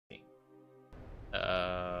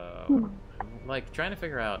I'm like trying to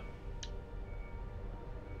figure out.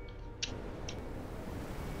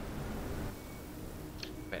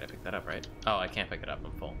 Wait, I picked that up, right? Oh, I can't pick it up.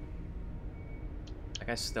 I'm full. That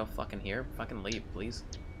guy's still fucking here. Fucking leave, please.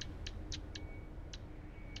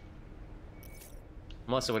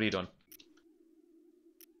 Melissa, what are you doing?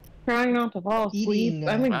 Trying not to fall asleep.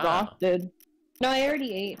 I'm exhausted. No, I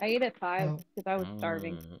already ate. I ate at 5 because I was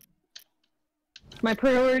starving. My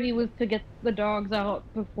priority was to get the dogs out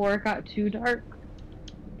before it got too dark.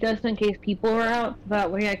 Just in case people were out, so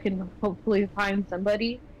that way I can hopefully find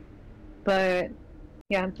somebody. But,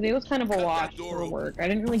 yeah, today was kind of a wash for work. I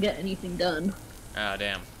didn't really get anything done. Ah,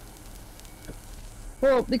 damn.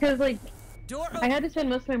 Well, because, like, I had to spend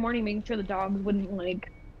most of my morning making sure the dogs wouldn't,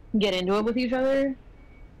 like, get into it with each other.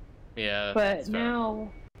 Yeah, but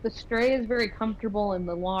now the stray is very comfortable in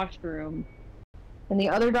the washroom, and the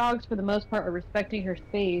other dogs, for the most part, are respecting her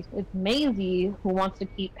space. It's Maisie who wants to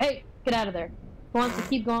keep. Hey, get out of there! Who wants to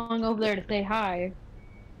keep going over there to say hi?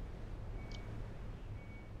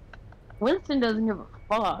 Winston doesn't give a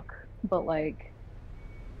fuck, but like,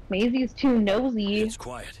 Maisie's too nosy. It's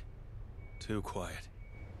quiet. Too quiet.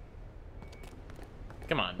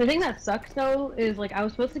 Come on. The thing that sucks though is like I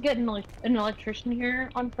was supposed to get an electrician here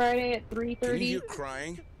on Friday at 3:30. Can you hear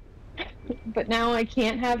crying? But now I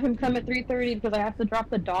can't have him come at 3:30 because I have to drop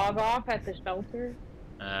the dog off at the shelter.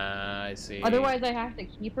 I see. Otherwise, I have to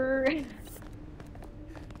keep her.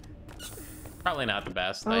 Probably not the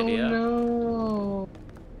best Oh idea. no!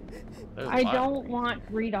 I don't want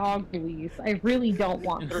 3 dogs, Luis. I really don't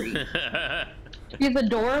want 3. She's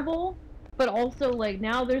adorable. But also, like,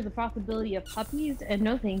 now there's a possibility of puppies, and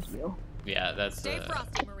no thank you. Yeah, that's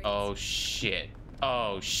oh shit.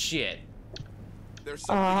 Oh shit. There's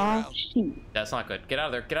something around. Shit. That's not good. Get out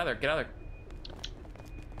of there. Get out of there. Get out of there.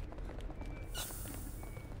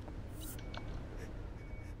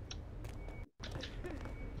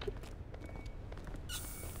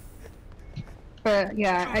 But,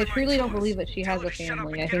 yeah, I truly don't believe that she has a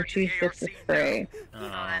family. I think she's just a stray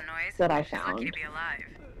that I found.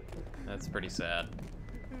 That's pretty sad.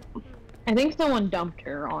 I think someone dumped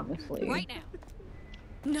her, honestly. Right now.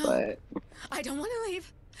 No, but I don't want to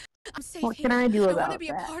leave. I'm safe what here. can I do I about want to be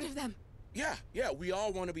that? a part of them. Yeah, we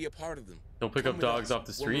all want to be a part of them. Don't pick up dogs off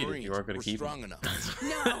the street if you aren't going to keep strong them. enough.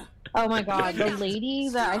 No. Oh my god, the lady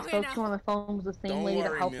that I spoke to on the phone was the same Don't lady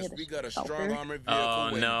that worry, helped me miss. at We the got a strong shelter. armored vehicle Oh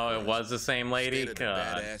waiting no, for it us. was the same lady. State of the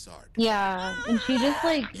God. badass art. Yeah, and she just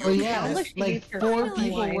like Oh yeah, sounds like she like hates her 4 fucking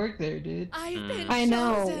people life. work there, dude. I've been I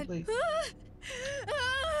know. chosen. Like-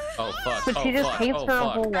 Oh fuck. But Oh she just fuck. hates Oh her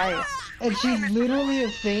fuck. whole life. And she's literally a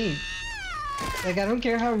saint. Like, I don't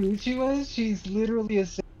care how rude she was, she's literally a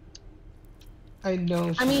saint. I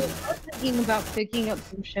know. I mean, I was thinking about picking up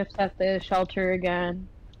some shifts at the shelter again.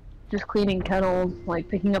 Just cleaning kennels, like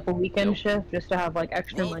picking up a weekend shift just to have like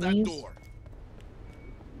extra Load that money. door.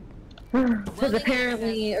 Because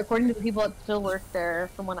apparently, according to the people that still work there,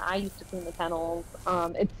 from when I used to clean the kennels,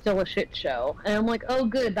 it's still a shit show. And I'm like, oh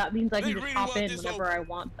good, that means I can They just really hop want in this whenever I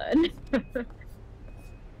want then.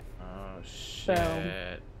 Oh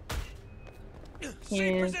shit.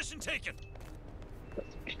 See Yeah. position taken.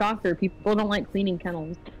 Shocker, people don't like cleaning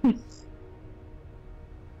kennels.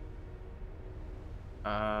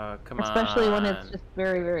 Come on. Especially when it's just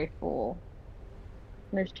very, very full.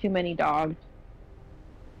 There's too many dogs.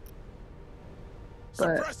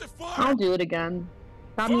 But Suppressive fire. I'll do it again.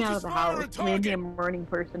 Got me out of the Focus fire house. on Made me a target. morning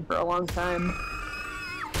person for a long time.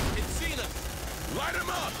 It's seen us. Light him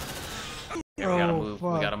up. We gotta Oh, move. We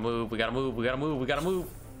fuck. gotta move. We gotta move. We gotta move. We gotta move.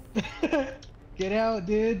 Get out,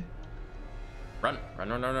 dude. Run. Run.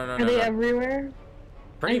 Run. Run. Run. Run. Are they Run. everywhere?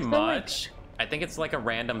 Pretty I feel like- much. I think it's like a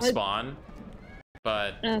random Like- spawn,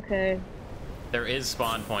 but Okay. there is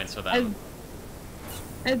spawn points for them.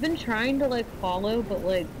 I've been trying to like follow, but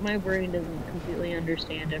like my brain doesn't completely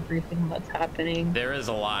understand everything that's happening. There is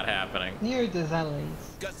a lot happening. Near the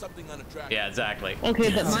Zalanes. Got something on the track. Yeah, exactly.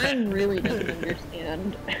 Okay, but mine really doesn't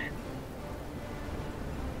understand.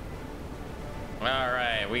 All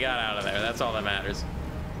right, we got out of there. That's all that matters.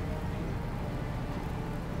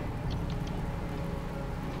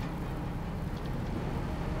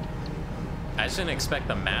 I shouldn't expect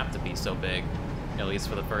the map to be so big, at least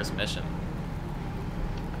for the first mission.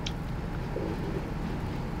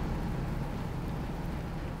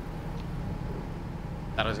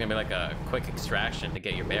 Thought it was gonna be like a quick extraction to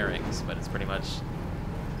get your bearings, but it's pretty much...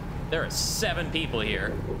 There are 7 people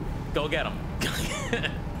here. Go get them.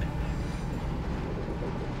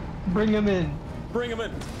 Bring him in. Bring them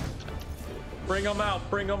in. Bring them out.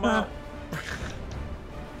 Bring them out.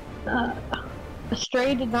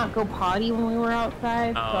 Stray did not go potty when we were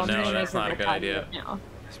outside. Oh so no, that's not a good idea. Now.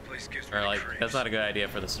 Or like, that's not a good idea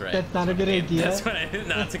for the Stray. That's not a good idea. That's what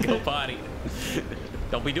not to go potty.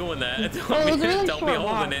 Don't be doing that. Don't Well, it was be, really don't be short holding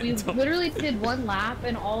walk. it. We Don't- literally did one lap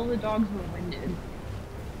and all the dogs were winded.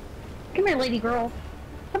 Come here, lady girl.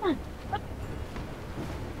 Come on.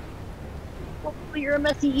 Oh, you're a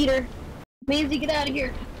messy eater. Maisie, get out of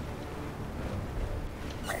here.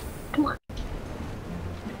 Come on.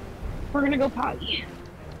 We're gonna go potty.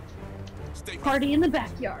 Party in the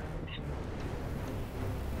backyard.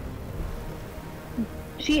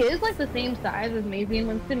 She is like the same size as Maisie and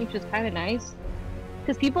Winston, which is kind of nice.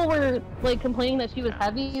 Because people were like complaining that she was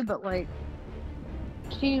heavy, but like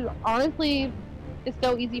she honestly is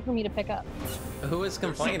so easy for me to pick up. Who is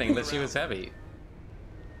complaining that she was heavy?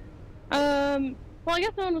 Well, I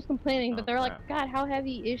guess no one was complaining, but they were like, God, how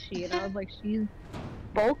heavy is she? And I was like, she's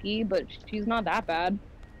bulky, but she's not that bad.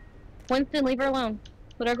 Winston, leave her alone.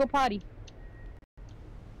 Let her go potty.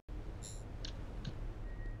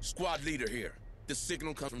 Squad leader here. The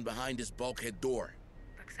signal comes from behind this bulkhead door.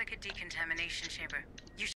 Looks like a decontamination chamber.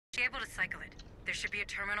 You should be able to cycle it. There should be a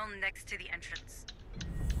terminal next to the entrance.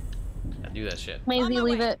 Yeah, do that shit. Maisie,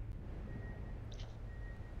 leave it.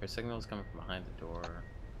 Her signal is coming from behind the door.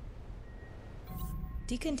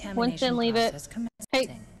 Decontamination Winston, leave it. process commencing.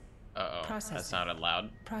 Hey. Uh-oh, Processing. that sounded loud.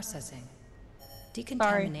 Processing.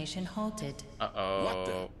 Decontamination halted. Uh-oh. What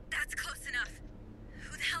the? That's close enough.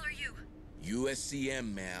 Who the hell are you?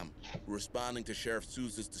 USCM, ma'am. Responding to Sheriff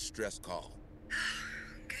Sousa's distress call.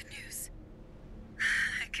 Good news.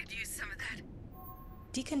 I could use some of that.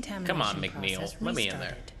 Decontamination Come on, McNeil. process Let me in there.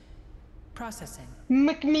 restarted. Processing.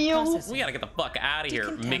 McNeil. Processing. We gotta get the fuck out of here,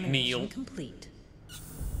 Decontamination McNeil. complete.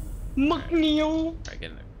 McNeil. Alright, get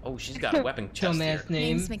in there. Oh, she's got a weapon chest here. Dumbass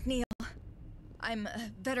name. Name's McNeil. I'm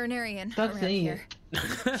a veterinarian Stop around saying here.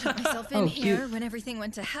 it. Shut myself in Oh, here cute. when everything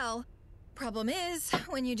went to hell. Problem is,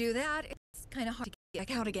 when you do that, it's kind of hard to get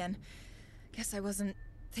back out again. Guess I wasn't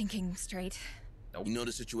thinking straight. You know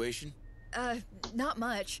the situation? Not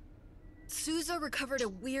much. Sousa recovered a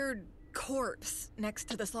weird corpse next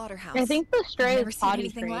to the slaughterhouse. I think the Stray Never is seen potty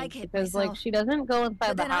anything trained like it because myself. like she doesn't go inside But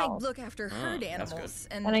the then I house. look after herd that's animals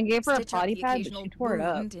good. And I gave her a stitch up potty the pad, but occasional she tore it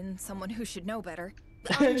up. wound in someone who should know better.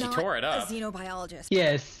 She I'm not tore it up. a xenobiologist.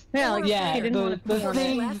 Yes. Yeah, like, Yeah. she didn't want to The put it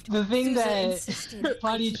thing. left. The thing Sousa that insisted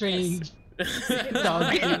potty I keep trained. this. Dog.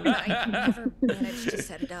 I never managed to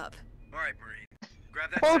set it up. All right, Marine. Grab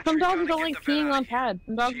that Well, sentry some gun dogs and don't get like the vet peeing out on of here. pads.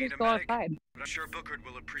 Some dogs She ain't just a go medic, outside. but I'm sure Bookard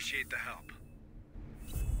will appreciate the help.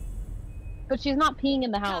 But she's not peeing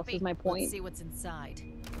in the house, Copy. is my point. Let's see what's inside.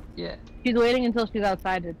 Yeah. She's waiting until she's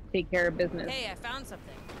outside to take care of business. Hey, I found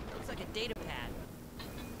something. Looks like a data pad.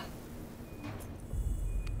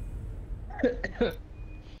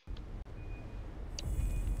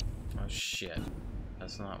 Oh shit.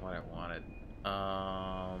 That's not what I wanted.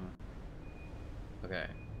 Okay.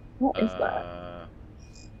 What is that?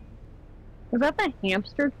 Is that the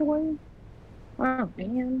hamster toy? Oh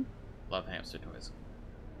man. Love hamster toys.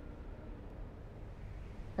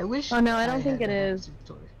 I wish. Oh, no, I don't think had it a is.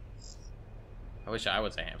 hamster toy. I wish I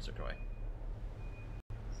was a hamster toy.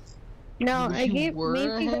 No, Wish I you gave were a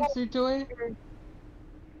Maisie hamster toy.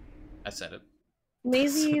 I said it.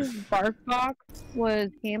 Maisie's bark box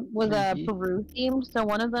was Freaky. Peru themed, so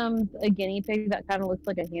one of them's a guinea pig that kind of looks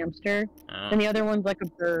like a hamster, Oh. and the other one's like a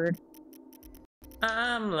bird.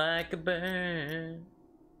 I'm like a bird.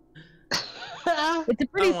 It's a I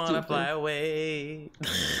pretty wanna stupid. fly away.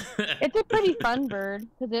 It's a pretty fun bird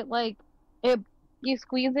because you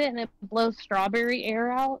squeeze it and it blows strawberry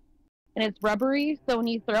air out, and it's rubbery. So when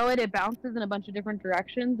you throw it, it bounces in a bunch of different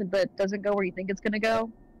directions, but doesn't go where you think it's gonna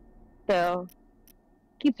go. So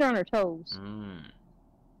keeps her on her toes, and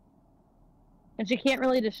she can't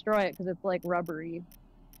really destroy it because it's like rubbery.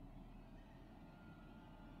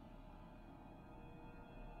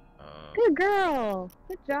 Good girl.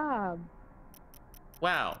 Good job.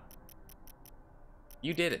 Wow.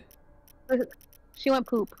 You did it. She went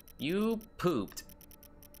poop. You pooped.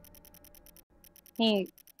 Hey,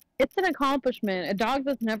 it's an accomplishment. A dog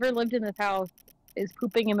that's never lived in this house is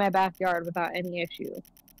pooping in my backyard without any issue.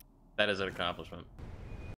 That is an accomplishment.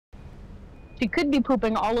 She could be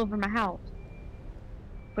pooping all over my house,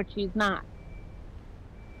 but she's not.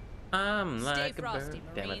 I'm Stay like a frosty,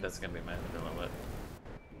 bird. Damn it, Marines. that's gonna be my villain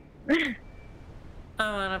lip.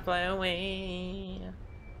 I wanna fly away.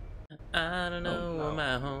 I don't know where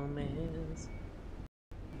my home is.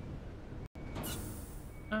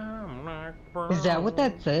 I'm like a bird. Is that what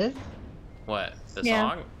that says? What? The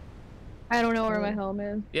Yeah. song? I don't know where my home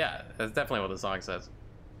is. Yeah, that's definitely what the song says.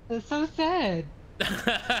 That's so sad.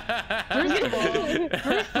 First of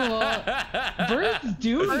all, birds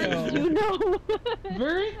do know.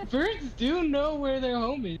 Birds do know where their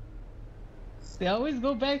home is. They always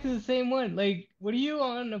go back to the same one. Like, what are you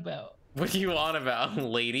on about? What are you on about,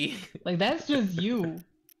 lady? Like, that's just you.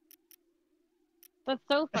 That's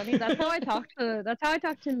so funny. That's how I talk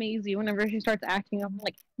to Maisie whenever she starts acting up. I'm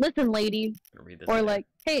like, listen, lady. Or like,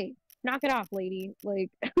 hey, knock it off, lady. Like,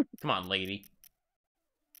 come on, lady.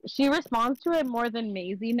 She responds to it more than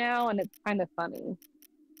Maisie now, and it's kind of funny.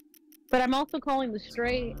 But I'm also calling the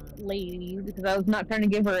straight lady because I was not trying to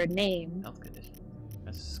give her a name. Health condition.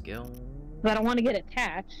 A skill. But I don't want to get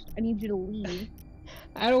attached. I need you to leave.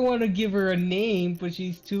 I don't want to give her a name, but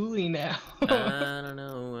she's Thule now. I don't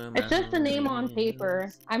know. It's just a name on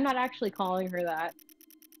paper. I'm not actually calling her that.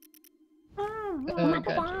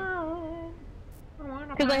 Gotcha.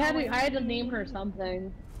 Because I had to name her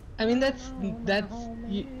something. I mean, that's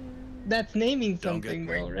naming something,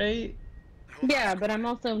 though, right? Yeah, but I'm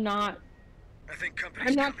also not.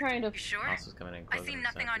 I'm not trying to. Sure. I see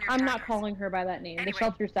nothing on your I'm not calling her by that name. Anyway, the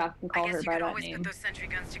shelter staff can call I guess her you by could that always name. put those sentry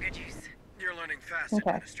guns to good use. You're learning fast, Okay.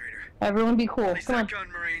 Administrator. Everyone be cool. Release Come that on.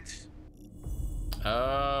 gun, Marines.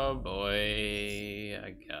 Oh boy,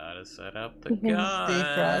 I gotta set up the Stay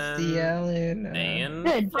gun. frosty, Alan. And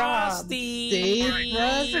Good job. frosty. Stay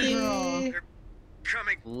frosty. They're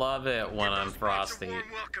coming. Love it when Give I'm those bots frosty. a warm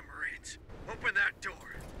welcome, Marines. Open that door.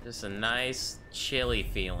 Just a nice chilly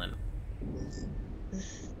feeling.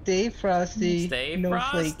 Stay frosty. Stay no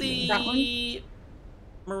frosty. flaky. That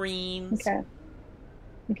one? Marines. Okay.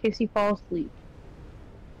 In case you fall asleep.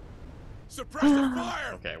 Suppressing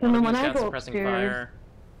fire! Okay, And one then of when these I got go suppressing upstairs, fire.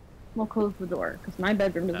 we'll close the door because my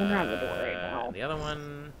bedroom doesn't have a door right now. The other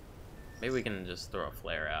one, maybe we can just throw a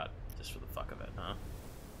flare out just for the fuck of it, huh?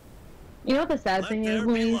 You know what the sad Let thing there is,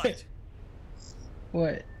 be Lee? light.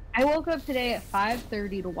 What? I woke up today at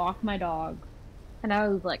 5:30 to walk my dog, and I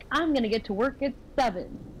was like, I'm gonna get to work at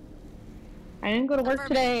 7. I didn't go to work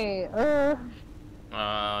today. Oh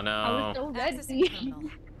I no. was so Accessing ready.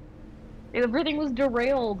 terminal. Everything was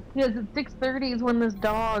derailed because at 6:30 is when this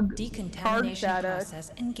dog charged Decontamination at us,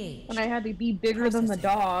 process engaged. and I had to be bigger than the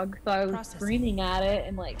Processing. dog, so I was Processing. screaming at it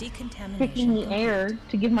and like Decontamination kicking the complete. air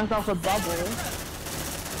to give myself a bubble.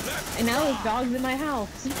 And now this dog's in my house.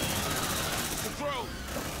 Throw!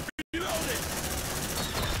 Reload it!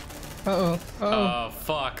 Uh-oh. Uh-oh. Oh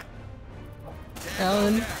fuck.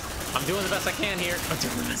 Alan. I'm doing the best I can here. I'm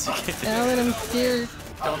doing the best I can. Alan, I'm scared.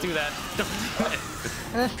 Don't do that. Don't do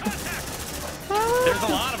that. There's a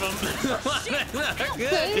lot of them.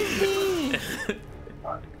 Good.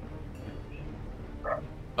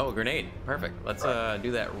 Oh, a grenade. Perfect. Let's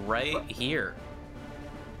do that right here.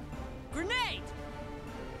 Grenade!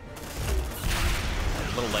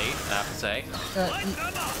 A little late, I have to say.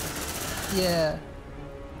 Yeah.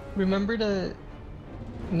 Remember to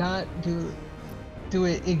not do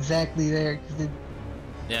it exactly there, because it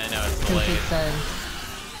Yeah, I know it's can take delayed. time.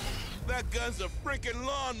 That gun's a freaking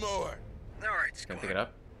lawnmower! All right, Can squad. I pick it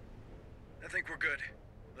up? I think we're good.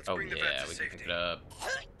 Let's Oh bring the yeah, vet to we can safety. pick it up.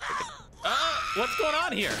 Ah, what's going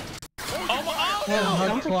on here? Oh, oh That no!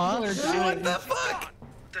 hot cloth? What the fuck?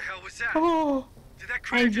 What the hell was that? Oh, Did that I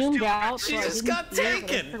crane just zoomed steal out. the She vet? so I just didn't got see it,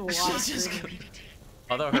 but I taken. heard a lot She just screaming.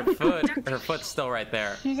 Although her foot's still right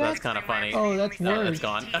there, so that's kind of funny. Oh, that's No, worse. that's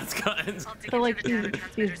gone. That's gone. So like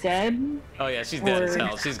she's dead. Oh yeah, she's dead as Or-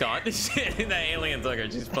 hell. She's gone. That alien took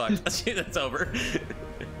her. She's fucked. That's over.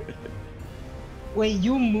 Wait,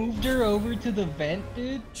 you moved her over to the vent,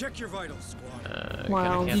 dude? Check your vitals, squad. Can I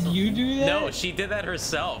Wow. Did cancel? you do that? No, she did that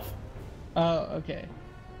herself. Oh, okay.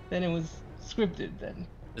 Then it was scripted then.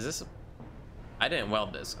 Is this? I didn't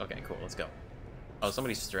weld this. Okay, cool. Let's go. Oh,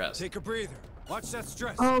 somebody's stressed. Take a breather. Watch that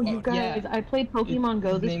stress. Oh, you guys! yeah. I played Pokemon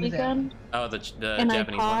Go His this name is weekend, Oh, the and I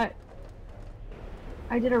Japanese caught.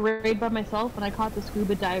 I did a raid by myself, and I caught the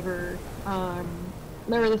scuba diver.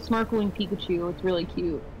 There was a snorkeling Pikachu. It's really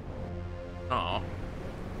cute. one. Aw.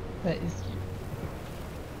 That is cute.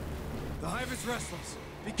 The hive is restless.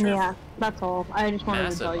 Be careful. Yeah, that's all. I just wanted to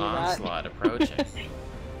Massive tell you that. onslaught approaching.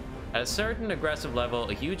 At a certain aggressive level,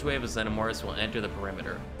 a huge wave of Xenomorphs will enter the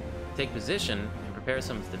perimeter. Take position and prepare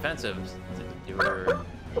some defensives to do.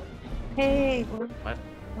 Hey! What?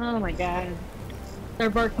 Oh my god. They're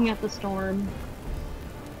barking at the storm.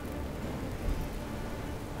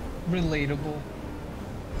 Relatable.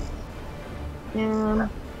 Yeah.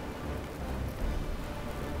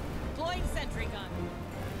 Deploying sentry gun.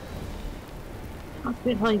 I was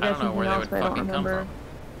gonna tell you I guys don't know something where they else, would but I don't fucking come remember. from.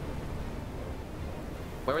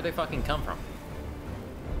 Where would they fucking come from?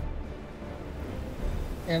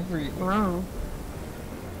 Everywhere. Wow.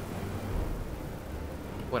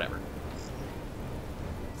 Whatever.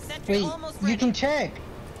 Sentry Wait, almost ready. you can check.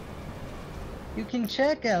 You can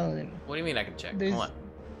check, Alan. What do you mean I can check? There's- Hold on.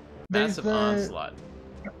 there's Massive the- onslaught.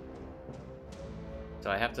 So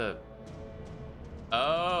I have to.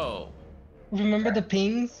 Oh. Remember the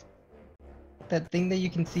pings? That thing that you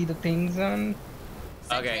can see the pings on?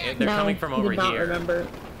 Okay, they're coming from over did not here. remember.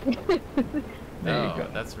 There you Oh, go.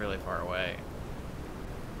 that's really far away.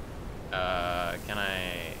 Can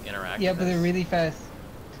I interact? Yeah, with but they're this? really fast.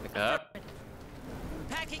 Pick up.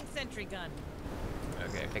 Packing sentry gun.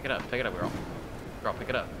 Okay, pick it up, girl. Girl, pick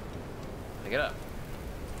it up. Pick it up.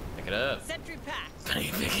 Pick it up. Sentry packed.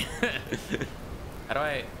 How do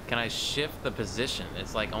I? Can I shift the position?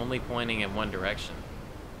 It's like only pointing in one direction.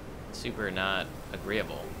 Super not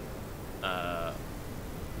agreeable. Okay.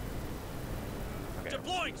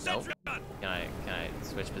 Deploying Nope. sentry gun. Can I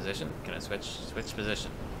switch position? Can I switch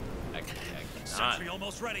position? I cannot. Sentry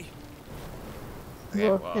almost ready. Okay,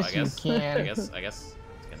 well, Yes, I you guess can.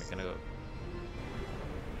 it's gonna go.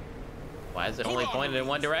 Why is it only pointed in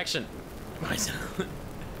one direction? Why is it?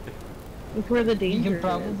 It's where the You danger can is.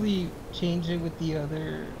 probably change it with the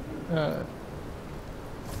other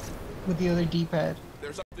D-pad.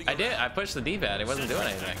 There's something I did. I pushed the D-pad. It wasn't doing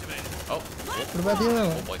anything. Oh. What about the other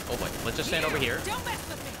one? Oh boy. Oh boy. Let's just stand over here. Don't mess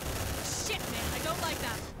with me. Shit, man. I don't like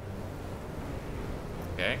that.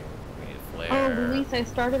 Okay. We need a flare. Oh, Luis, I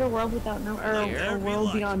started a world without no, or Here. a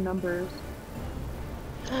world beyond numbers.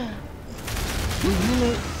 Isn't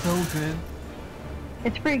it so good?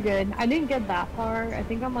 It's pretty good. I didn't get that far. I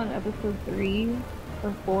think I'm on episode 3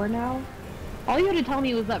 or 4 now. All you had to tell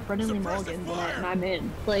me was that Brendan Lee Mulligan's in it, and I'm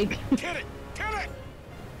in. Like, Kill it! Kill it!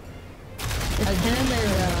 I can there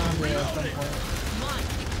around there at some point. Come on.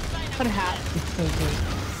 Sign up. put a hat. It's so good.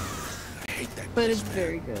 I hate that. But it's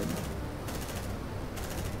very good.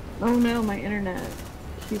 Oh no, my internet.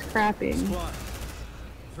 She's crapping. Squad.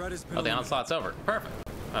 Threat has been Oh, the eliminated. onslaught's over. Perfect.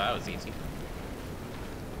 Oh, that was easy.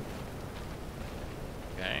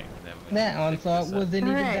 Okay. Then we That pick onslaught this up. wasn't even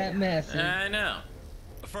Alright. that massive. I know.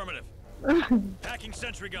 Affirmative. Packing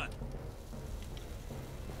sentry gun.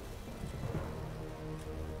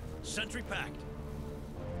 Sentry packed.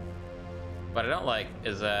 What I don't like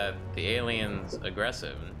is that the alien's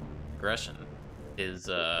aggression is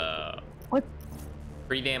What?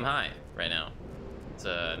 pretty damn high right now. It's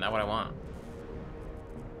not what I want.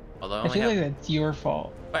 Although I I only feel have... like that's your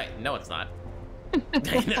fault. Wait, no, it's not.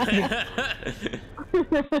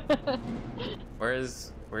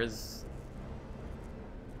 Where's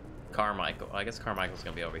Carmichael? I guess Carmichael's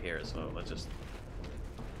gonna be over here, so let's just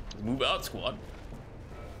move out, squad.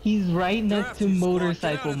 He's right next to after you, squad. Get out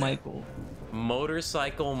Motorcycle of there. Michael.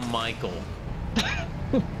 Motorcycle Michael.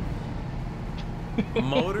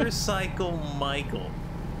 Motorcycle Michael.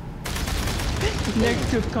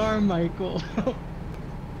 Next to Carmichael.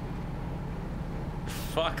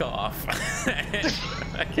 Fuck off.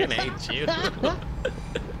 I can hate you.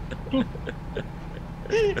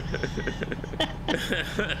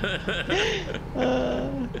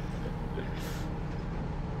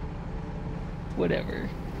 Whatever.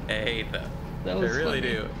 I hate that. That I was really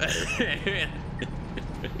funny. do.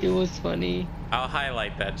 It was funny. I'll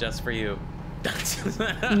highlight that just for you.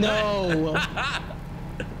 No.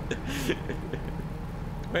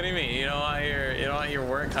 What do you mean? You don't want your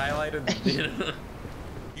work highlighted?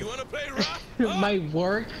 You wanna play rock? My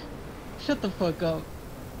work? Shut the fuck up.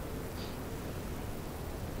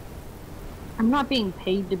 I'm not being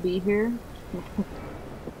paid to be here.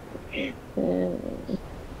 Freaking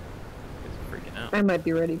out. I might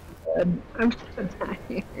be ready for bed. I'm so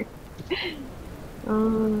tired.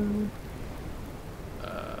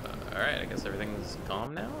 Alright, I guess everything's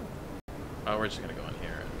calm now? Oh, we're just gonna go in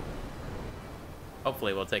here.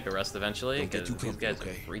 Hopefully we'll take a rest eventually, Don't get because too these guys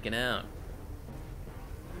comfy, are freaking out.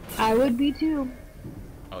 I would be too.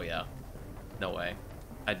 Oh yeah. No way.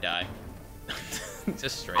 I'd die.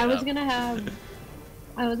 Just straight I was up. gonna have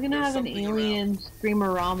an something alien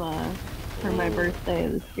Screamerama for my Ooh. birthday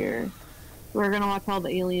this year. We're gonna watch all the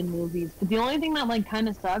alien movies. But the only thing that like kind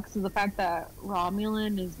of sucks is the fact that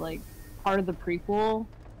Romulan is like part of the prequel.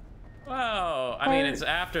 Whoa! I mean, it's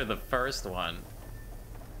after the first one.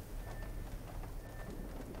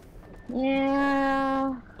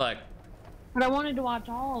 Yeah. Look, But I wanted to watch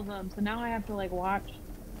all of them, so now I have to like watch.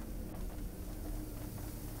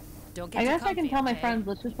 Don't get I too guess I can comfy, tell my okay? friends,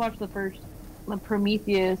 let's just watch the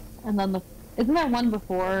Prometheus, and then the. Isn't there one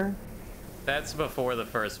before? that's before the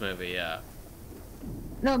first movie, yeah.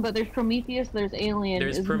 No, but there's Prometheus, there's Alien.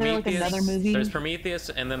 There's Isn't there like Prometheus. another movie? There's Prometheus,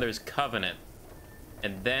 and then there's Covenant,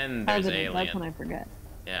 and then there's Covenant, that's when Alien. I forget.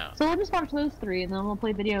 Yeah. So we'll just watch those 3, and then we'll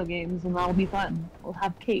play video games, and that'll be fun. We'll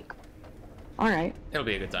have cake. Alright. It'll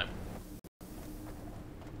be a good time.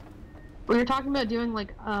 We were talking about doing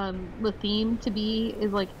like the theme to be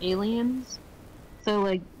is like aliens. So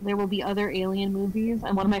like there will be other alien movies,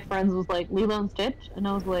 and one of my friends was like Lilo and Stitch, and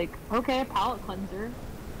I was like, okay, palate cleanser.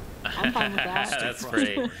 I'm fine with that. That's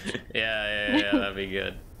great. Yeah, that'd be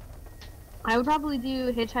good. I would probably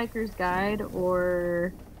do Hitchhiker's Guide,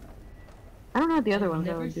 or I don't know what the other ones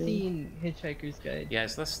I would do. I've never seen Hitchhiker's Guide.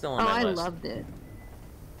 Yes, that's still on Oh, my I list. loved it.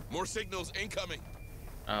 More signals incoming.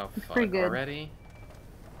 Oh, It's fuck, pretty good. already?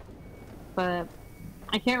 But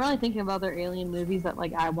I can't really think of other alien movies that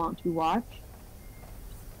like I want to watch.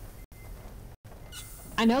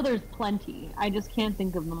 I know there's plenty. I just can't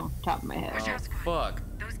think of them off the top of my head. Oh, fuck.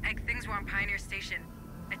 Those egg things were on Pioneer Station.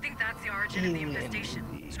 I think that's the origin of the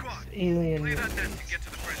infestation. Squad, Alien. clear that desk and get to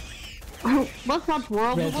the friendly. Oh, let's watch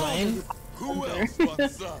World Red of Lion? Who else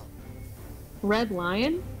but some? Red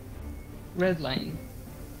Lion? Red Line.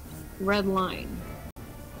 Red Line.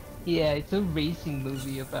 Yeah, it's a racing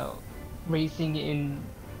movie about racing in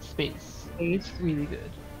space. It's really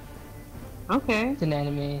good. Okay. It's an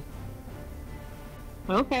anime.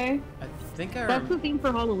 Okay. I think I That's the theme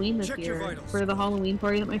for Halloween this Check your year. vitals. For the Halloween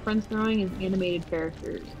party that my friend's throwing is animated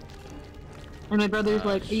characters. And my brother's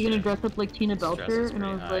like, are you gonna dress up like Tina Stress Belcher? is And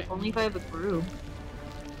I was pretty like, high. only if I have a group.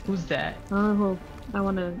 Who's that? Oh, I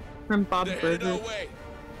wanna from Bob's They're headed our Burgers. way.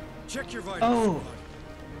 Check your vitals. Oh!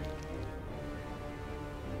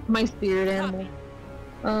 My spirit animal.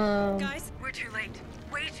 Guys, we're too late.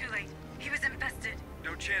 Way too late. He was infested.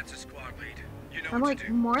 No chances, squad lead. You know I'm what like, to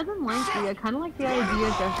do. more than likely, I kind of like the idea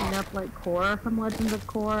of dressing up like Korra from Legends of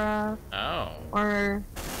Korra, Oh. or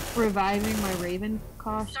reviving my Raven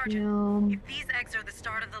costume, If these eggs are the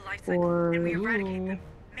start of the life cycle, or and we eradicate them,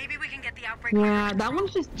 maybe we can get the outbreak yeah, under that control.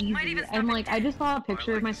 one's just Might easy. even stop And it like, I dead. just saw a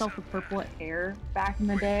picture of myself with purple hair back in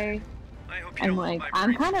the day, I hope you and don't want like, my I'm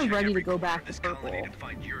brains kind of check ready to every go corner back of to this purple, colony to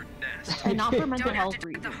find your nest. and not for mental Don't have health to do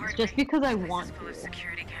it the reasons, hard just way. because I This want is full of to.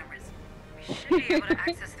 security cameras. We should be able to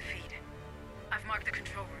access the feed. I've marked the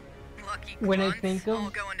control room. Lucky When I grunts think all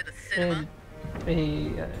of go into the cinema.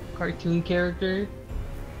 a cartoon character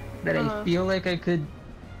that I feel like I could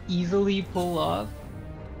easily pull off,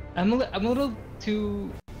 I'm a little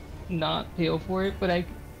too not pale for it, but I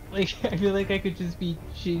feel like I could just be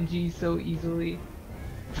Shinji so easily.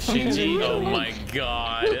 Shinji, oh my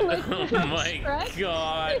god. Like, Oh my Shrek?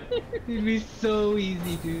 god. It'd be so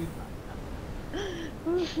easy, dude.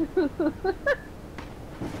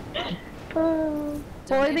 Well,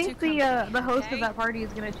 I get think too the host okay? of that party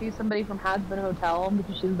is gonna choose somebody from Hazbin Hotel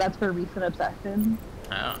because that's her recent obsession.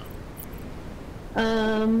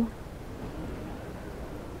 Oh.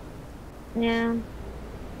 Yeah.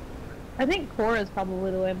 I think Korra is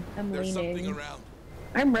probably the way I'm There's something leaning. around.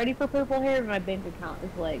 I'm ready for purple hair, but my bank account is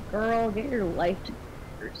like, girl, get your life together.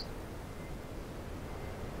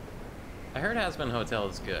 I heard Hazbin Hotel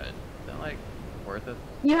is good. Is that like worth it?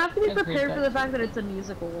 You have to be I've heard prepared for that the fact that it's a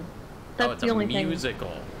musical. That's Oh, it's the a only thing. musical.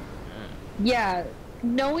 Mm. Yeah,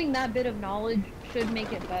 knowing that bit of knowledge should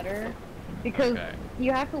make it better, because Okay.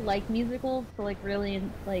 you have to like musicals to like really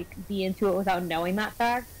like be into it without knowing that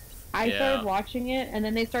fact. I Yeah. started watching it, and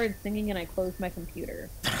then they started singing, and I closed my computer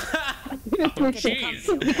Oh,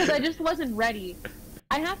 jeez. because I just wasn't ready.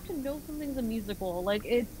 I have to know something's a musical, like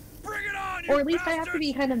it's, Bring it on, or at least I have to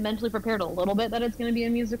be kind of mentally prepared a little bit that it's going to be a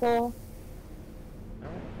musical.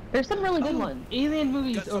 There's some really good ones. Alien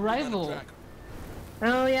movies, Got something on the Arrival. track.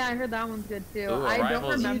 Oh yeah, I heard that one's good too. Ooh, I don't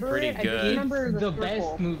Arrival's remember pretty it. I good. just remember It's the the circle.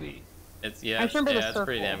 best movie. It's yeah, I remember the yeah, it's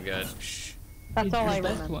pretty circle. damn good. That's It's all the I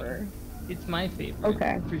best remember. one. It's my favorite.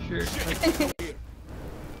 Okay. For sure.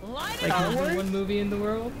 Line it Like up. number one movie in the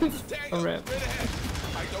world. Tango, Alright. straight ahead.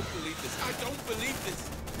 I don't believe this. I don't believe this.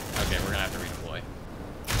 Okay, we're gonna have to redeploy.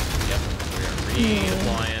 Yep, we're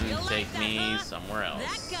redeploying. You like Take that, me huh? somewhere else.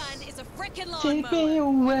 That gun is a frickin' Take me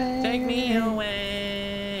lawnmower. away. Take me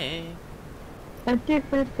away. A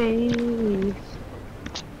different face.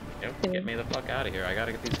 Yep, get me the fuck out of here. I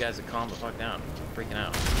gotta get these guys to calm the fuck down. I'm freaking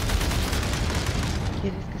out.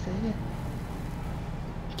 ¿Quieres que se vea?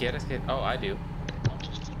 ¿Quieres que? Oh, I do.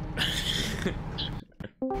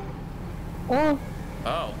 Oh,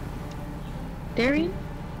 Oh. Darian?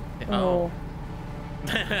 Oh.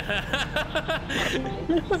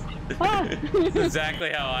 Ah. That's exactly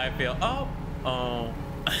how I feel. Oh. Oh.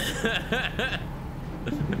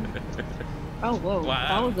 Oh, whoa. Wow,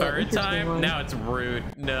 that was a third interesting time? one. Now it's rude.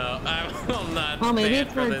 No, I will not Oh, maybe stand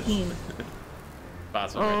it's for this. 13.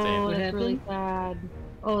 Possible Oh, 13. that's really sad.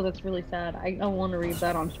 Oh, that's really sad. I don't want to read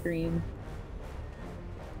that on stream.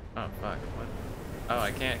 Oh, fuck. What? Oh,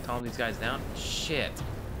 I can't calm these guys down? Shit.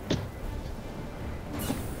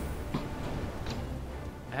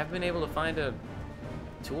 I haven't been able to find a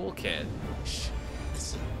toolkit. Shh.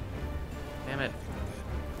 Listen. Damn it.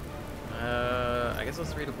 I guess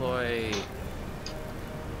let's redeploy.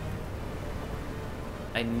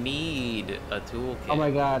 I need a toolkit. Oh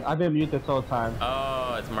my god, I've been mute this whole time.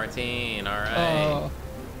 Oh, it's Martine. All right. Oh.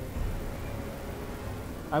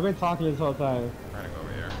 I've been talking this whole time. I'm trying to go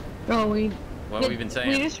over here. Oh, What have we been saying?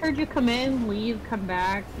 We just heard you come in, leave, come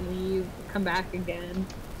back, leave, come back again.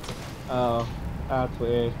 Oh, that's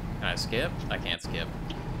weird. Can I skip? I can't skip.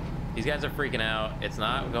 These guys are freaking out. It's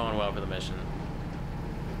not going well for the mission.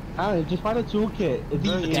 Alan, just find a toolkit. It's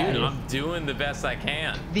very Dude, easy. I'm doing the best I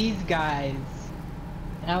can. These guys.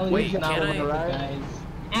 Alan Wait, is not can one of the I- guys.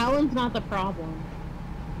 Alan's not the problem.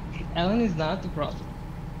 Alan is not the problem.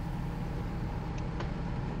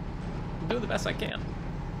 I'm doing the best I can.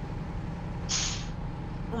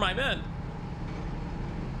 For my men.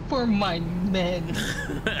 For my men.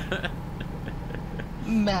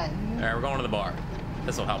 Men. All right, we're going to the bar.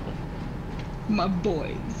 This will help them. My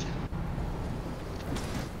boys.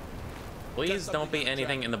 Please don't be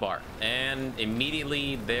anything in the bar. And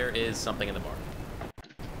immediately there is something in the bar.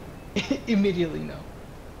 Immediately, no.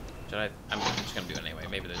 Should I? I'm just gonna do it anyway.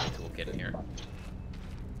 Maybe there's a toolkit in here.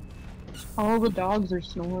 All the dogs are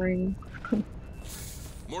snoring.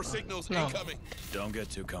 More signals No. incoming. Don't get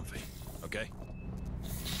too comfy, okay?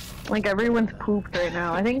 Like everyone's pooped right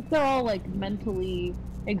now. I think they're all like mentally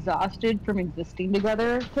exhausted from existing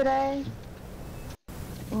together today.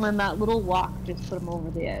 And then that little walk just put them over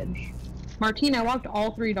the edge. Martine, I walked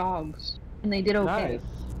all 3 dogs, and they did okay. Nice.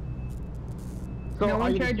 So No are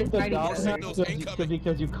one you tried to just the fight dog each other.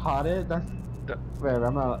 because you caught it? That's man,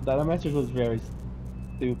 I'm not. That message was very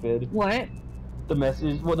stupid. What? The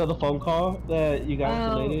message, the phone call that you guys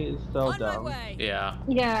related is so dumb. Yeah.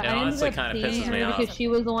 Yeah, It I honestly ended up kind of seeing pisses me her off. because she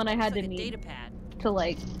was the one I had to meet to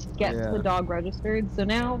like get Yeah. the dog registered. So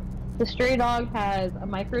now the stray dog has a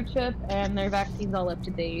microchip and their vaccine's all up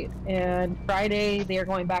to date. And Friday they are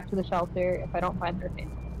going back to the shelter if I don't find their family.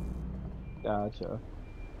 Gotcha.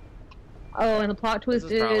 Oh, and the plot twist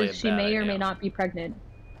This is probably is a she bad may or idea. may not be pregnant.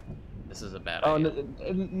 This is a bad Oh,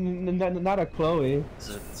 idea. not a Chloe. This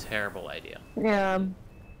is a terrible idea. Yeah.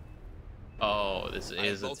 Oh, this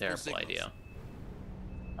is a terrible idea.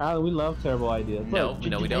 Alan, we love terrible ideas. No, Look,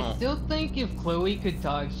 no, we I don't. still think if Chloe could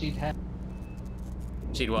talk, she'd have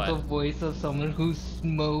She'd the what? voice of someone who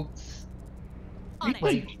smokes On it.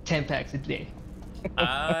 like 10 packs a day.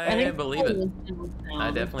 I believe it. I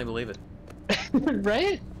Um, definitely believe it.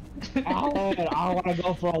 Right? Alan, I want to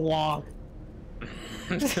go for a walk.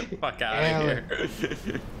 Get the fuck out of here.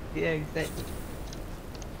 Yeah, exactly.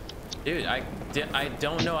 Dude, I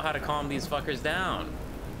don't know how to calm these fuckers down.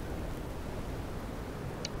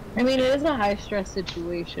 I mean, it is a high stress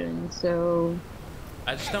situation, so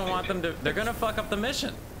I just don't want them to. They're gonna fuck up the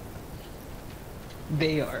mission.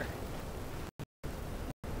 They are.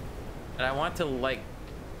 And I want to, like,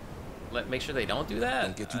 make sure they don't do that.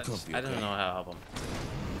 Don't get too comfy, I don't okay? know how to help them.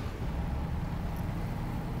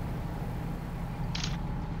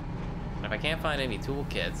 If I can't find any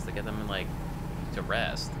toolkits to get them, like, to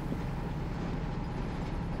rest.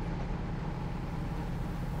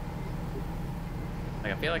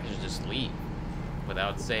 Like, I feel like I should just leave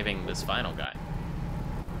without saving this final guy.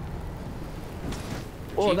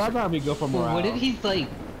 Oh, that'd not be good for morale. Well, what if he's like...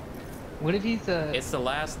 What if he's It's the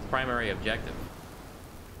last primary objective.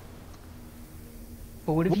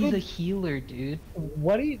 But what if What he's if- a healer, dude?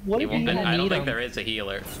 What if He won't be- gonna I don't need think him. there is a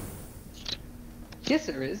healer. Yes,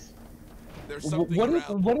 there is. There's something what if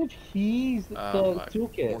around. he's the Fuck.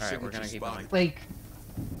 toolkit? Alright, we're gonna keep going. Like,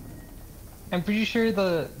 I'm pretty sure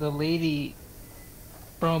the lady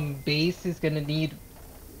from base is gonna need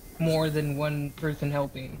more than one person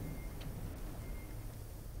helping.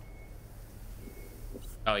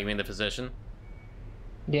 Oh, you mean the physician?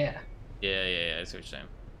 Yeah, Yeah, I see what you're saying.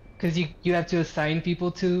 because you have to assign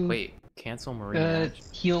people to Wait, cancel marine match.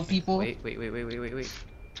 heal people. Wait.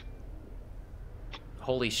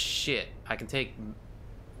 Holy shit. I can take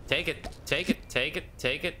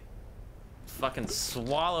it. Fucking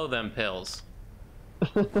swallow them pills.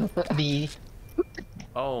 The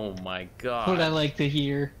Oh my god. what I like to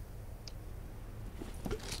hear.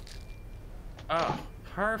 Oh,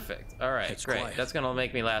 perfect. Alright, It's great. quiet. That's gonna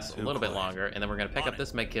make me last a Too little bit quiet. longer, and then we're gonna pick On up it.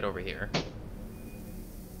 this med kit over here.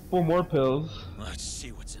 4 more pills. Let's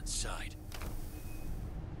see what's inside.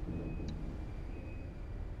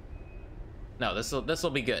 No,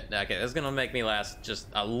 this'll be good. Okay, this is gonna make me last just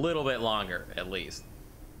a little bit longer, at least.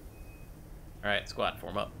 Alright, squad,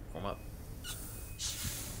 form up.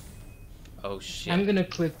 Oh shit. I'm gonna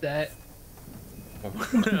clip that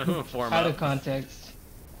Form out up. of context.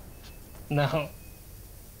 No.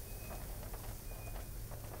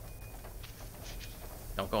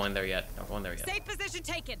 Don't go in there yet. Don't go in there yet. Safe position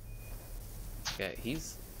taken. Okay,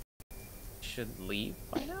 he's should leave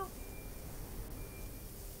by now.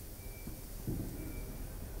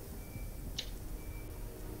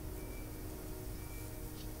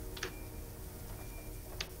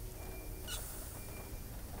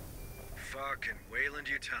 Fucking Wayland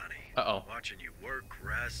Yutani. Uh-oh. Watching you work,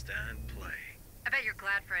 rest, and play. I bet you're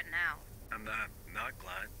glad for it now. I'm not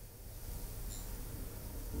glad.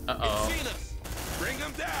 Uh-oh. It's seen us. Bring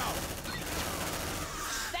him down.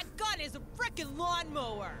 That gun is a frickin'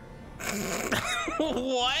 lawnmower.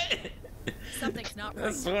 What? Something's not right.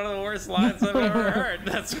 That's one of the worst lines I've ever heard.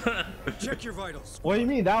 That's what. Check your vitals. What do you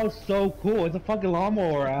mean? That was so cool. It's a fucking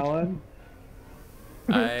lawnmower, Alan.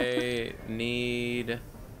 I need.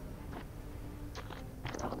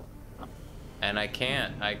 And I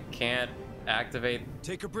can't activate.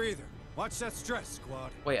 Take a breather. Watch that stress,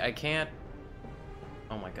 squad. Wait, I can't.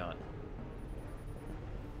 Oh my god.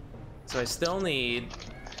 So I still need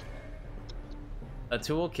a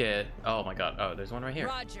toolkit. Oh my god. Oh, there's one right here.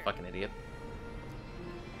 Roger. Fucking idiot.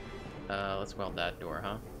 Let's weld that door,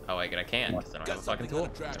 huh? Oh wait, I can't because I don't have a fucking tool.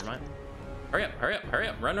 Never mind. Hurry up, hurry up, hurry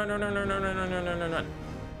up. Run, run, run, run, run, run, run, run, run, run, run.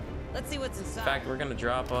 Let's see what's inside. In fact, we're gonna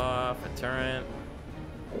drop off a turret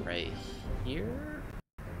right here.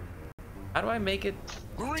 How do I make it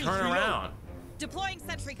turn around? Deploying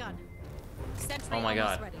sentry gun. Sentry Oh my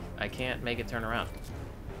god. ready. I can't make it turn around.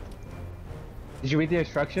 Did you read the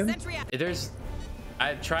instructions? Sentry out. There's...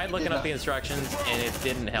 I tried looking up the instructions and it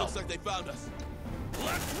didn't help. Looks like they found us.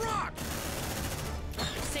 Let's rock!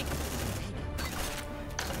 Sink.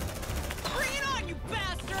 Bring it on, you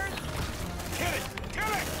bastards! Kill it!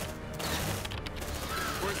 Kill it!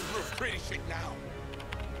 Where's the roof? Pretty shit now.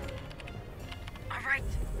 All right,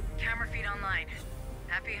 camera feed online.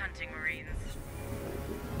 Happy hunting, Marines.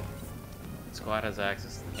 Squad has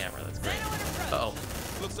access to the camera. That's great. Uh-oh.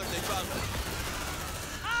 Looks like they found us.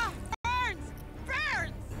 Ah! Burns!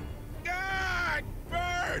 Burns! God!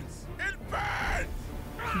 Burns! It burns!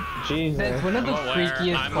 Jesus. That's one of the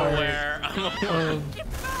freakiest I'm parts. aware. I'm aware.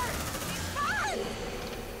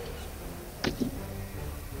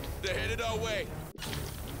 They're headed our way.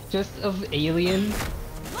 Just of Alien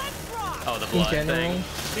Oh, the in blood general. thing.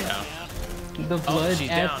 Yeah. The blood she's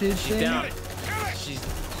acid down. She's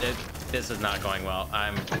thing. down. This is not going well.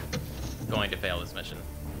 I'm going to fail this mission.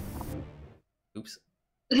 Oops.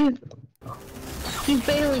 He's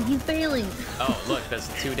failing. He's failing. Oh, look, there's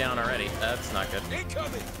 2 down already. That's not good.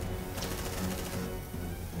 Incoming!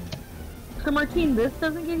 So Martine, this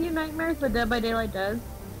doesn't give you nightmares, but Dead by Daylight does.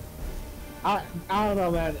 I don't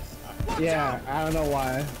know, man. Yeah, I don't know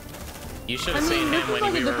why. You should have seen him when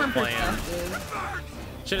like we a were different playing. perspective.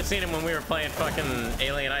 Should have seen him when we were playing fucking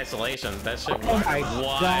Alien Isolation. That shit was Oh my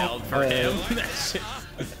wild for God. him. That shit.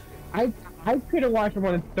 I couldn't watch for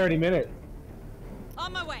more than 30 minutes.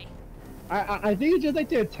 On my way. I think it's just like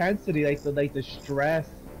the intensity, like the stress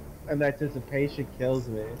and the anticipation kills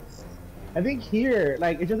me. I think here,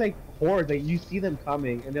 like it's just like hordes, like you see them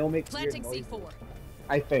coming and they'll make weird Planting noises. C4.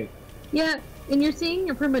 I think. Yeah, and you're seeing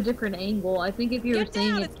it from a different angle. I think if you were Get seeing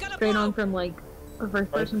down, it it's gonna straight blow. on from like a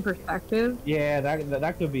first-person perspective. Yeah,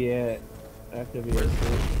 that could be it. That could be it.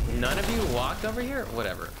 None of you walked over here?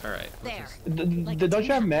 Whatever. Alright. There. Don't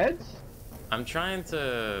you have meds? I'm trying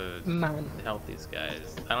to Man. help these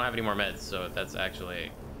guys. I don't have any more meds, so that's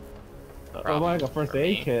actually a Or problem like a first for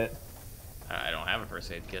aid me. kit. I don't have a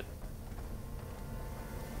first aid kit.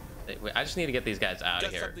 I just need to get these guys out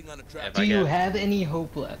of Got here. something on the track. If Do I you get... have any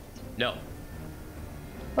hope left? No.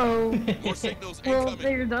 Oh, More signals well, incoming.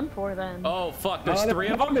 they're done for then. Oh fuck, there's Oh, they're 3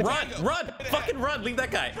 of them? coming. Run! Run! Fucking run! Leave that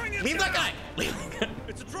guy! Leave that guy!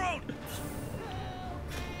 It's a drone!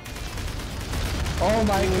 Oh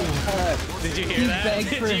my god. Did you hear He that? begged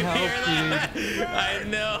Did for you help, hear that? I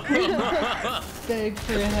know. Beg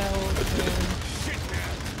for help, man.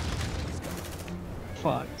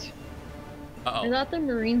 Fucked. I Uh-oh. thought the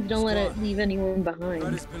Marines don't let it Squad. leave anyone Threat behind.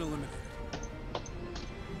 has been eliminated.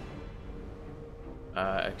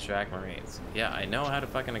 Extract Marines. Yeah, I know how to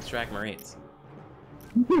fucking extract Marines.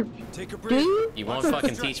 Take a Do breather. you? You won't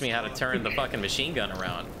fucking teach me how to turn the fucking machine gun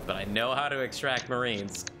around, but I know how to extract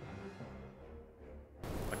Marines.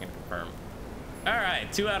 Fucking confirm.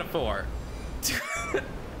 Alright, 2 out of 4.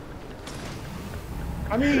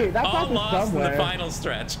 I mean, that's All not lost in somewhere. the final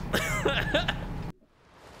stretch.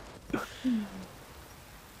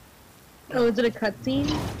 Oh, is it a cutscene?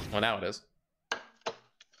 Well, now it is.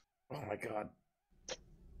 Oh my god.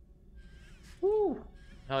 Woo!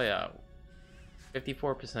 Hell yeah. I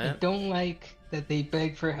 54%. don't like that they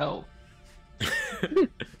beg for help.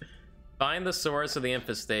 Find the source of the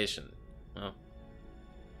infestation. Oh.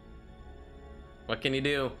 What can you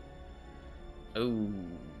do? Ooh.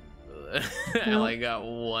 I only got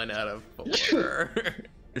 1 out of 4.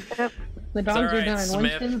 Yep. The dogs right, are done.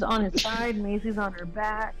 Smith. Winston's on his side, Maisie's on her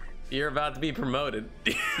back. You're about to be promoted.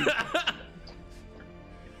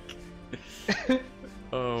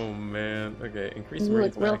 Oh man. Okay. Increase You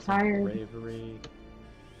look Marine's real maximum tired. bravery.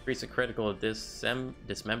 Increase a critical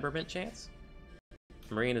dismemberment chance.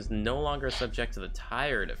 Marine is no longer subject to the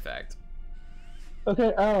tired effect.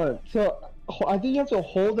 Okay, so I think you have to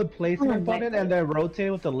hold the placement button and then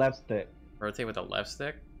rotate with the left stick. Rotate with the left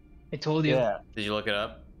stick? I told you. Yeah. Did you look it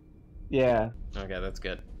up? Yeah. Okay, that's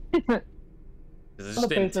good. Because it just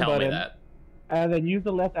didn't tell me that. And then use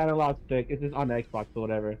the left analog stick. It's just on the Xbox or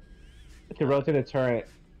whatever. To rotate the turret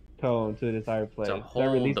cone to the desired place. So Then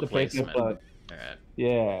hold release the placement. button. Alright.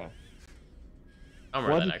 Yeah. I'll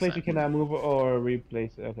remember Once that it's next placed, time. you cannot move or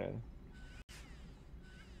replace it. Okay.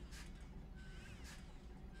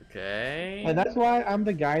 Okay. And that's why I'm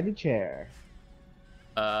the guy in the chair.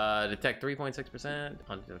 Detect 3.6%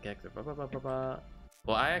 on the detector. Blah, blah, blah, blah, blah.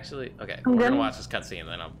 Well, I actually... Okay, I'm we're gonna good. watch this cutscene and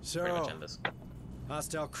then I'll pretty much So, end this.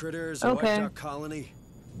 hostile critters, Okay. wiped out colony.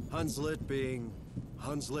 Hunslet being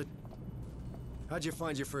Hunslet. How'd you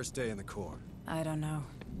find your first day in the Corps? I don't know.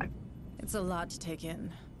 It's a lot to take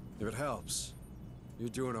in. If it helps, you're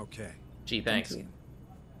doing okay. Gee, thanks. Thank you.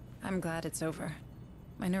 I'm glad it's over.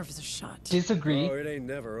 My nerves are shot. Disagree. Oh, it ain't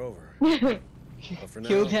never over. But for now,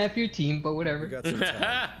 Killed half your team, but we whatever. got some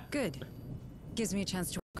time. Good. Gives me a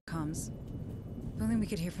chance to work comms. If only we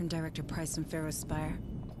could hear from Director Price and Pharaoh's Spire.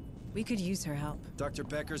 We could use her help. Dr.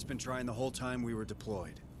 Becker's been trying the whole time we were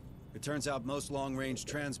deployed. It turns out most long-range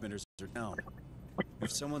transmitters are down.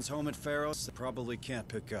 If someone's home at Pharaoh's, they probably can't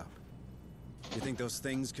pick up. You think those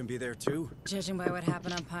things can be there too? Judging by what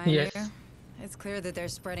happened on Pioneer, Yes. it's clear that they're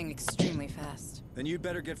spreading extremely fast. Then you'd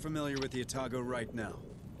better get familiar with the Otago right now.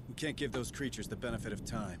 We can't give those creatures the benefit of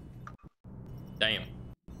time. Damn.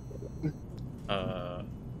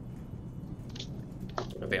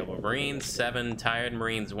 Available Marines 7, tired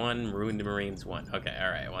Marines 1, ruined Marines 1. Okay, all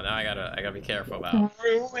right. Well, now I gotta be careful about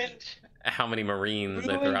Ruined. how many Marines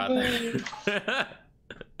I throw out there.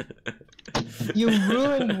 You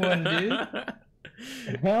ruined one, dude.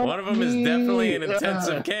 One of them is definitely in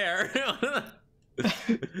intensive care.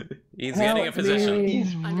 He's getting a physician.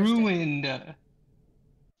 He's ruined.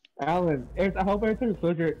 Alan, I hope every time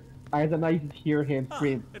closure eyes, I'm not used to hear him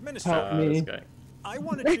scream. Help me. This guy. I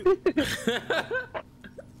wanted to...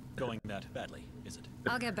 Going that badly, is it?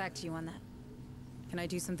 I'll get back to you on that. Can I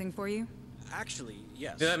do something for you? Actually,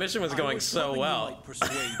 yes. Dude, that mission was going so well. Was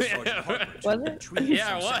it?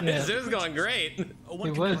 Yeah, it was. It was going great.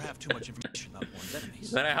 One can never have too much information about one's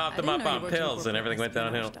enemies. Then I hopped him up on pills and everything went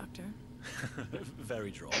downhill.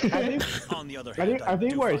 Very droll. On the other hand, I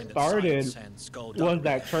think where it started was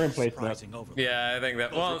that turret placement. Yeah, I think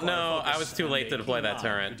that. Well, no, I was too late to deploy that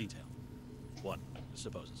turret. One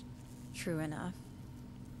supposes. True enough.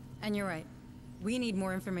 And you're right. We need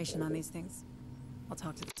more information on these things. I'll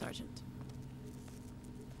talk to the sergeant.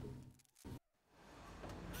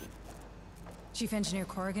 Chief Engineer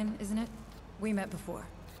Corrigan, isn't it? We met before.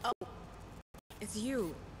 Oh, it's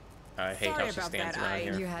you. I hate Sorry how she about stands that. around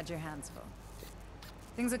here. You had your hands full.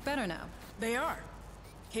 Things look better now. They are.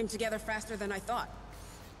 Came together faster than I thought.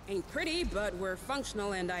 Ain't pretty, but we're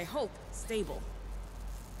functional and I hope stable.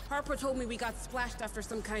 Harper told me we got splashed after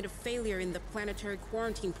some kind of failure in the planetary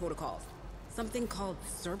quarantine protocols. Something called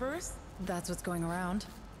Cerberus? That's what's going around.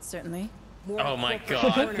 Certainly. More Oh my corporate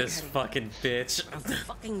god, corner this cutting. fucking bitch. A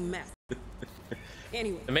fucking mess.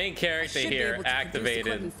 Anyway, The main character I should be here able to produce activated,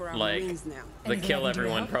 equipment for our like, Marines now. the kill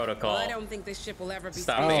everyone Well, protocol. I don't think this ship will ever be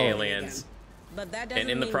Stop the space-faring aliens. again. But that And doesn't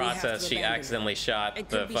in the mean we have to process, she abandon it. accidentally shot It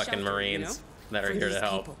the could be fucking shelter, Marines that are for here to these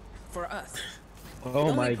help. people, for us.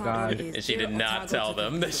 Oh my god. And she did not tell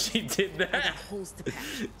them that she did that.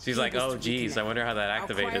 She's like, oh geez, I wonder how that Our cryo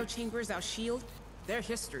activated. chambers, our shield, their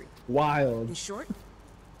history. Wild. In short,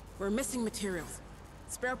 we're missing materials.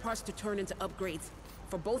 Spare parts to turn into upgrades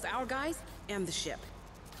for both our guys and the ship.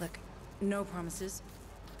 Look, no promises.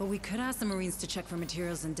 But we could ask the Marines to check for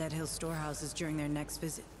materials in Dead Hill storehouses during their next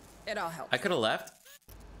visit. It all helps. I could have left.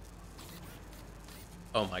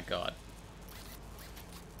 Oh my god.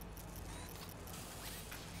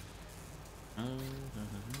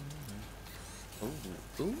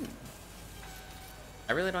 Ooh, ooh.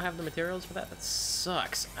 I really don't have the materials for that. That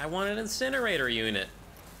sucks. I want an incinerator unit.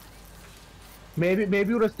 Maybe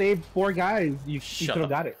you would have saved 4 guys. You Shut could have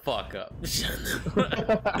the got it. fuck up.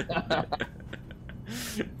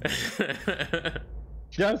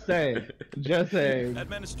 Just saying. Just saying.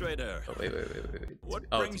 Administrator. Oh, wait. What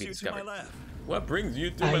Oh, brings you to my lab? What brings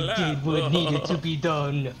you to my I lab? did what needed to be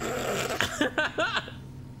done.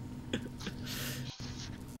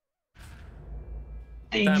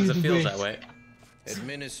 Sometimes it feels that way.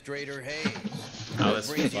 Administrator Hayes. Oh, What this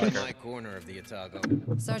brings you to fucker. my corner of the Otago?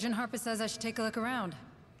 Sergeant Harper says I should take a look around.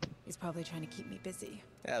 He's probably trying to keep me busy.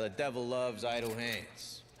 Yeah, the devil loves idle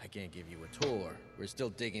hands. I can't give you a tour. We're still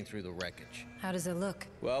digging through the wreckage. How does it look?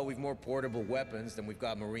 Well, we've more portable weapons than we've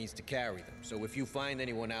got Marines to carry them. So if you find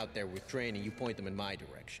anyone out there with training, you point them in my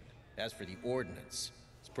direction. As for the ordnance,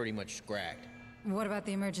 it's pretty much scragged. What about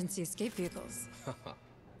the emergency escape vehicles?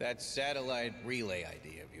 That satellite relay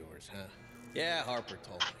idea of yours, huh? Yeah, Harper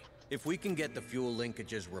told me. If we can get the fuel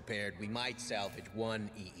linkages repaired, we might salvage one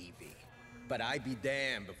EEV. But I'd be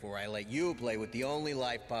damned before I let you play with the only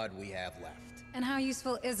life pod we have left. And how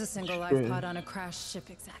useful is a single life pod on a crashed ship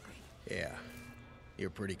exactly? Yeah, you're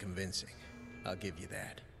pretty convincing. I'll give you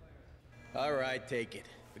that. All right, take it.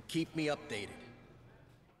 But keep me updated.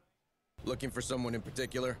 Looking for someone in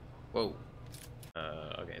particular? Whoa.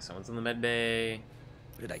 Okay, someone's in the med bay.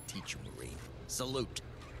 What did I teach you, Marine? Salute.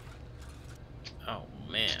 Oh,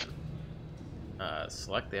 man.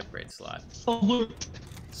 Select the upgrade slot. Salute.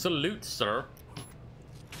 Salute, sir.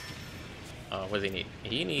 What does he need?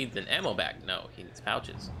 He needs an ammo bag. No, he needs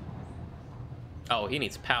pouches. Oh, he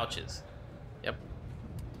needs pouches. Yep.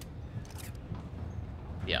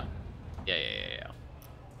 Yeah. Yeah.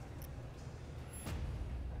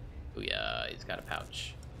 Oh yeah, he's got a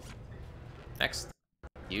pouch. Next,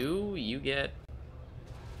 you get.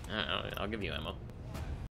 I don't know, I'll give you ammo.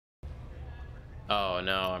 Oh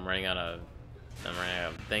no, I'm running out of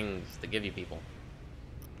things to give you people.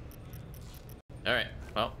 All right,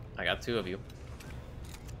 well, I got 2 of you.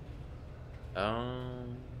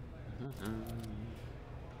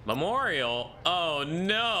 Memorial. Oh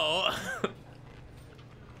no.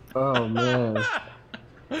 Oh man.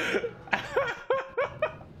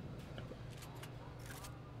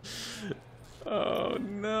 Oh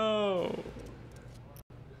no.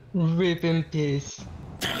 Rip and piss.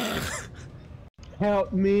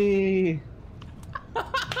 Help me.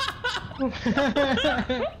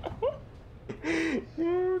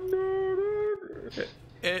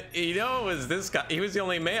 You know, it was this guy. He was the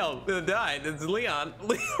only male that died. It's Leon.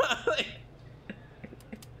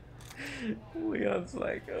 Leon's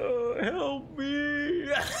like, oh, help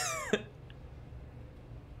me.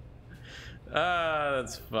 Ah,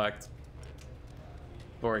 that's fucked.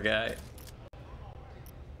 Poor guy.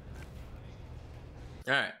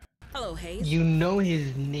 All right. Hello, Hayes. You know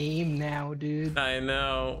his name now, dude. I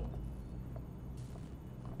know.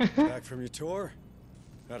 Back from your tour?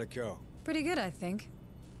 How'd it go? Pretty good, I think.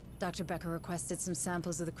 Dr. Becker requested some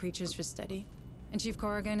samples of the creatures for study, and Chief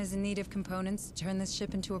Corrigan is in need of components to turn this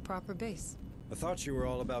ship into a proper base. I thought you were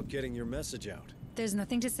all about getting your message out. There's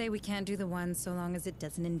nothing to say we can't do the one so long as it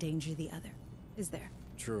doesn't endanger the other, is there?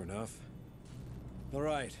 True enough. All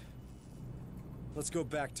right. Let's go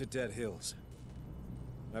back to Dead Hills.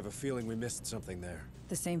 I have a feeling we missed something there.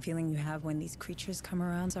 The same feeling you have when these creatures come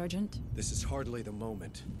around, Sergeant? This is hardly the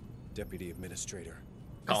moment, Deputy Administrator.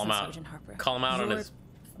 Call him out. Sergeant Harper. Call him out on his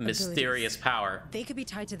mysterious power. They could be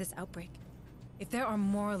tied to this outbreak. If there are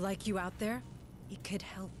more like you out there, it could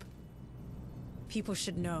help. People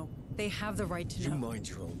should know. They have the right to know. You mind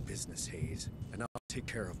your own business, Hayes, and I'll take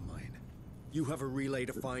care of mine. You have a relay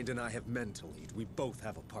to find, and I have men to lead. We both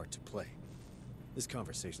have a part to play. This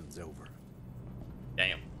conversation's over.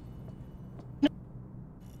 Damn.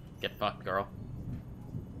 Get fucked, girl.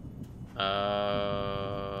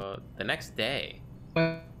 The next day.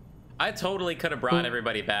 I totally could have brought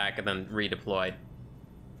everybody back and then redeployed.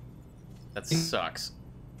 That sucks.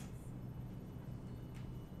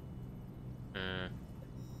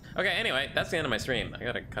 Okay, anyway, that's the end of my stream. I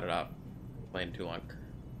gotta cut it off. Playing too long.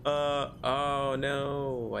 Oh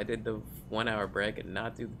no, I did the 1 hour break and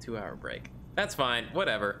not do the 2 hour break. That's fine,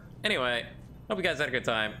 whatever. Anyway, hope you guys had a good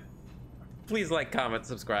time. Please like, comment,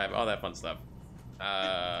 subscribe, all that fun stuff.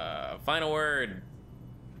 Final word,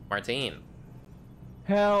 Martine.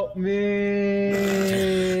 Help me.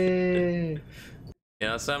 You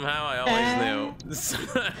know, somehow I always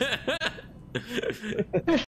knew.